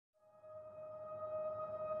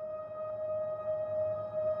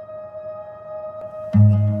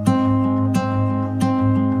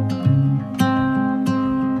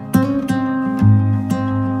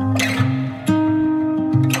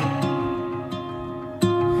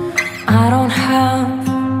I don't have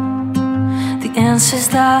the answers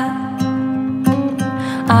that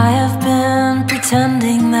I have been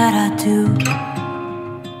pretending that I do.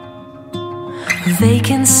 A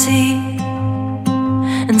vacancy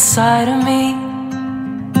inside of me,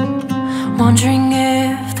 wondering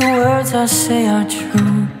if the words I say are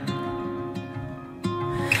true.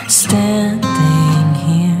 Standing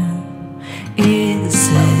here, is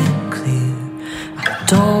it clear? I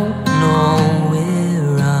don't know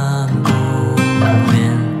where I'm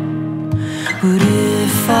going. But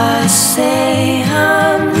if I say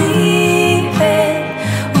I'm leaving,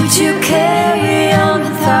 would you carry on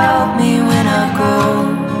without me when I go?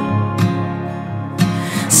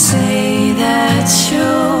 Say that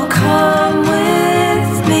you'll come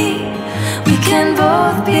with me. We can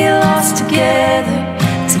both be lost together,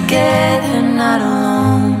 together, not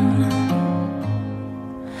alone.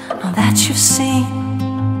 Now that you've seen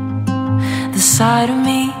the side of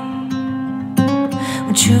me,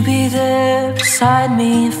 would you be there beside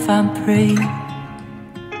me if I pray?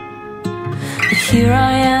 But here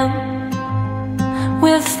I am,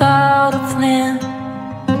 without a plan.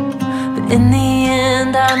 But in the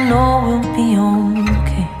end I know we'll be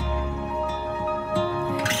okay.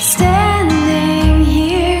 Standing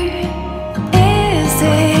here, is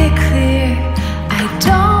it clear? I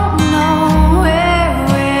don't know where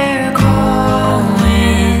we're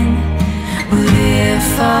going. But if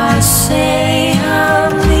I say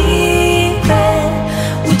I'm leaving,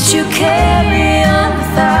 would you carry on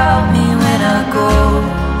without me when I go?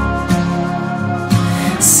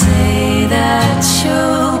 Say that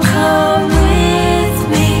you'll come with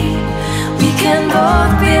me. We can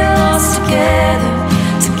both be lost together,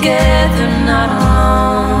 together, not alone.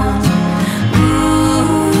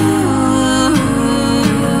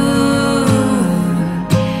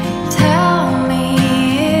 Tell me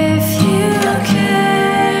if you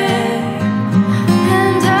care.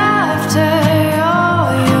 And after all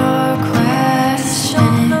your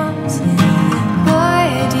questions,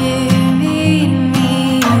 would you meet me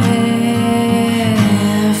there?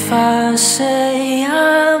 If I say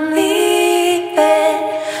I'm leaving,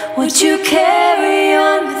 would you carry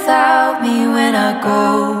on without me when I go?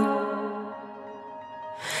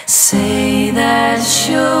 Say that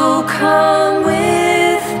you'll come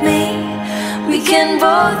with me. We can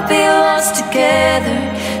both be lost together,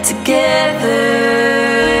 together.